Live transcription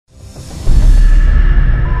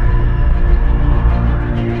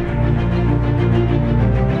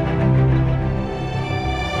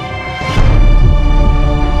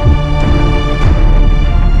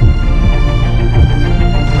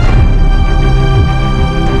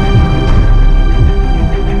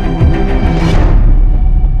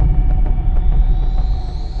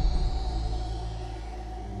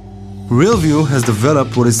RealView has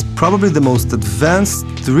developed what is probably the most advanced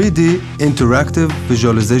 3D interactive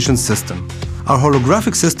visualization system. Our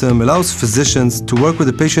holographic system allows physicians to work with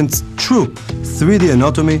the patient's true 3D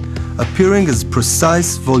anatomy, appearing as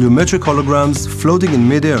precise volumetric holograms floating in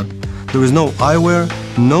mid-air. There is no eyewear,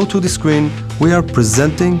 no 2D screen. We are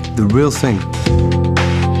presenting the real thing.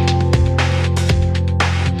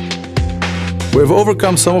 We have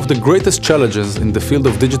overcome some of the greatest challenges in the field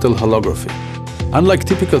of digital holography. Unlike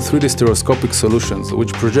typical 3D stereoscopic solutions,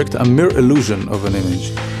 which project a mere illusion of an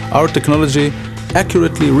image, our technology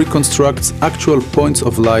accurately reconstructs actual points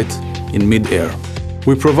of light in mid-air.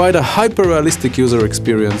 We provide a hyper-realistic user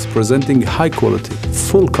experience presenting high-quality,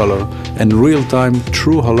 full-color, and real-time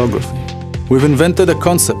true holography. We've invented a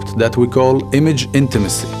concept that we call image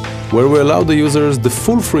intimacy, where we allow the users the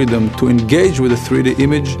full freedom to engage with a 3D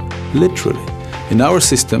image literally. In our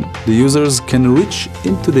system, the users can reach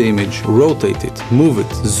into the image, rotate it, move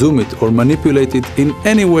it, zoom it, or manipulate it in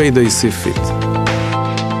any way they see fit.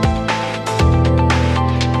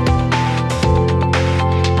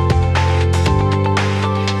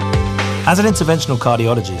 As an interventional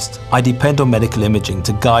cardiologist, I depend on medical imaging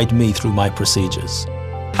to guide me through my procedures.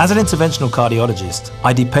 As an interventional cardiologist,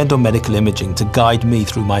 I depend on medical imaging to guide me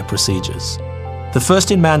through my procedures. The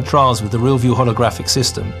first-in-man trials with the RealView holographic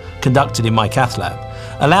system, conducted in my cath lab,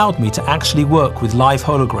 allowed me to actually work with live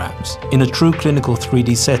holograms in a true clinical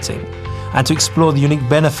 3D setting and to explore the unique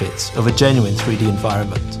benefits of a genuine 3D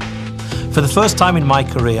environment. For the first time in my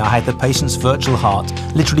career, I had the patient's virtual heart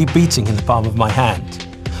literally beating in the palm of my hand.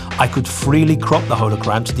 I could freely crop the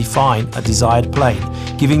hologram to define a desired plane,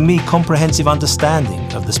 giving me comprehensive understanding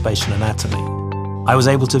of the spatial anatomy. I was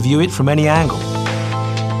able to view it from any angle,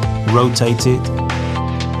 rotate it,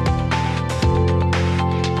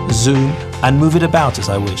 zoom, and move it about as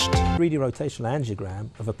I wished. 3D rotational angiogram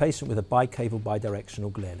of a patient with a bicaval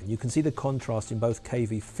bidirectional glen. And you can see the contrast in both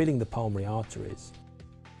cavae filling the pulmonary arteries.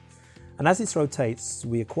 And as this rotates,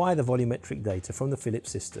 we acquire the volumetric data from the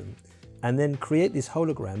Philips system and then create this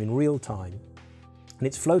hologram in real time. And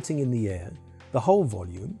it's floating in the air, the whole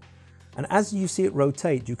volume. And as you see it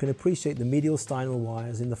rotate, you can appreciate the medial sternal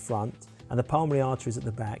wires in the front and the pulmonary arteries at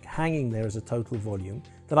the back hanging there as a total volume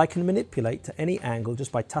that I can manipulate to any angle just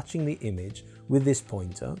by touching the image with this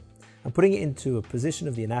pointer and putting it into a position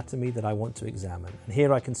of the anatomy that I want to examine. And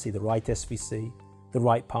here I can see the right SVC, the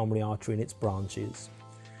right pulmonary artery and its branches.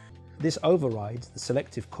 This overrides the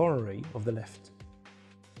selective coronary of the left.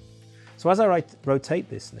 So as I rotate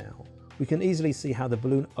this now, we can easily see how the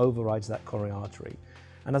balloon overrides that coronary artery.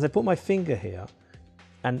 And as I put my finger here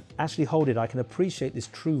and actually hold it, I can appreciate this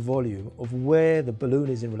true volume of where the balloon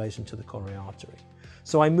is in relation to the coronary artery.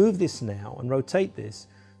 So I move this now and rotate this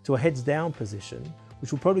to a heads down position,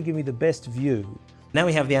 which will probably give me the best view. Now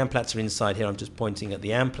we have the Amplatzer inside here. I'm just pointing at the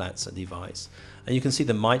Amplatzer device, and you can see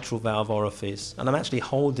the mitral valve orifice, and I'm actually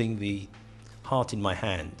holding the heart in my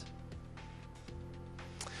hand.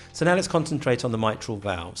 So now let's concentrate on the mitral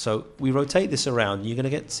valve. So we rotate this around, and you're going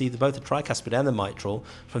to see both the tricuspid and the mitral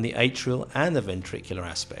from the atrial and the ventricular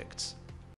aspects.